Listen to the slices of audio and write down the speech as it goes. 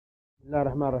الله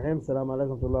الرحمن الرحيم. السلام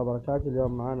عليكم ورحمة الله وبركاته.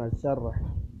 اليوم معنا الشرح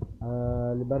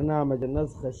لبرنامج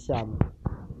النسخ الشامل.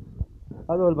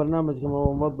 هذا هو البرنامج كما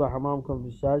هو موضح أمامكم في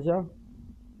الشاشة.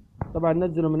 طبعا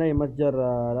نزله من أي متجر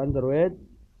الاندرويد،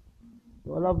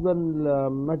 والأفضل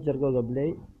متجر جوجل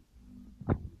بلاي.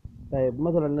 طيب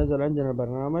مثلا نزل عندنا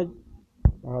البرنامج،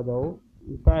 هذا هو.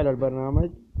 نفعل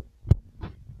البرنامج،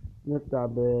 نفتح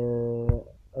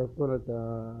بأيقونة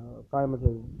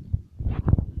قائمة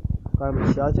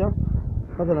الشاشة.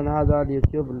 مثلا هذا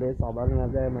اليوتيوب اللي يصعب علينا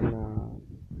دائما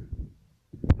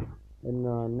ان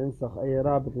ننسخ اي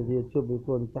رابط اليوتيوب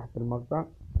يكون تحت المقطع.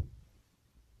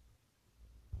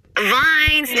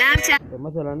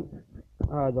 مثلا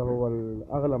هذا هو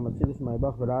اغلى مرسيدس ما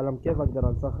يباخ في العالم. كيف اقدر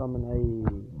انسخها من اي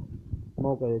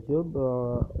موقع يوتيوب؟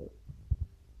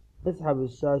 اسحب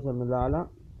الشاشة من الاعلى،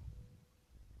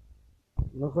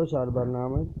 نخش على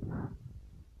البرنامج.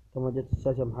 كما جت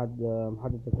الشاشة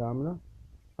محددة كاملة،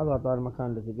 اضغط على المكان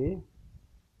اللي تبيه.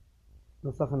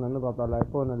 نسخنا، نضغط على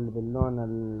الايقونة اللي باللون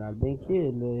البنكي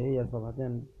اللي هي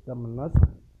صفحتين تم النسخ.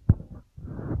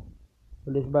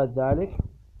 لإثبات ذلك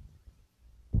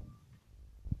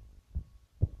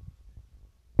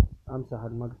امسح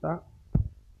المقطع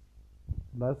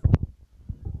بس،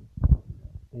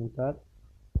 انتر.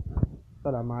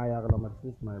 طلع معايا اغلى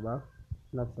مرسيدس ما يباخ،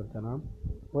 نفس الكلام.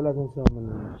 ولا تنسوا من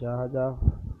المشاهدة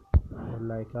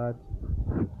واللايكات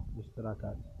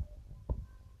والاشتراكات.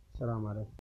 السلام عليكم.